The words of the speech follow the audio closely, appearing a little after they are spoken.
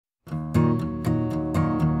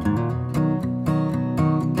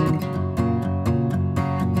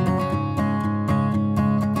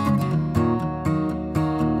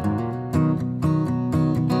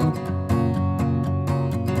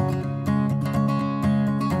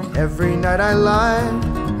Every night I lie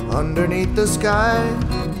underneath the sky,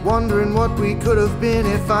 wondering what we could have been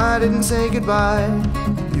if I didn't say goodbye.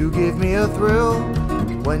 You gave me a thrill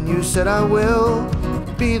when you said I will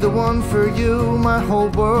be the one for you. My whole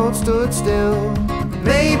world stood still.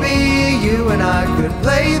 Maybe you and I could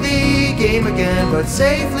play the game again, but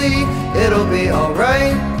safely, it'll be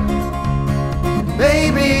alright.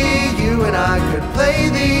 Maybe you and I could play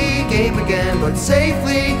the game again, but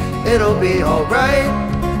safely, it'll be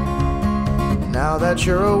alright. Now that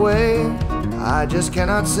you're away, I just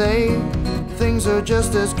cannot say things are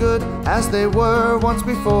just as good as they were once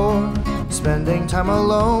before. Spending time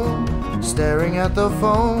alone, staring at the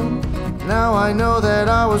phone. Now I know that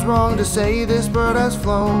I was wrong to say this bird has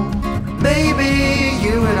flown. Maybe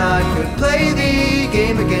you and I could play the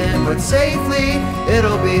game again, but safely,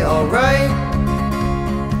 it'll be alright.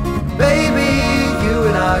 Maybe you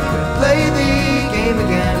and I could play the game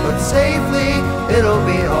again, but safely, it'll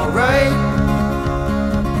be alright.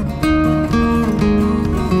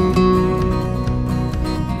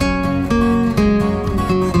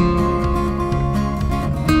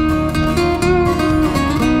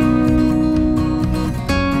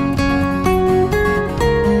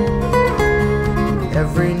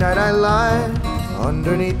 Every night I lie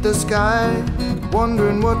underneath the sky,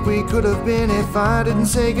 wondering what we could have been if I didn't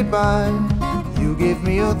say goodbye. You gave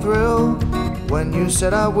me a thrill when you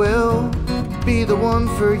said I will be the one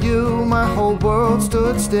for you. My whole world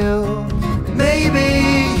stood still. Maybe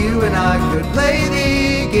you and I could play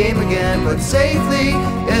the game again, but safely,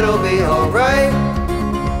 it'll be alright.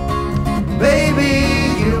 Maybe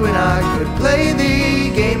you and I could play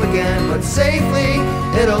the game again, but safely,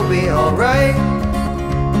 it'll be alright.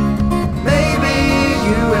 Maybe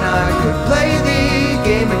you and I could play the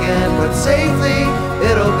game again, but safely,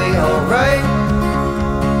 it'll be alright.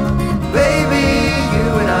 Maybe you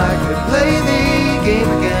and I could play the game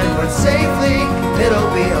again, but safely,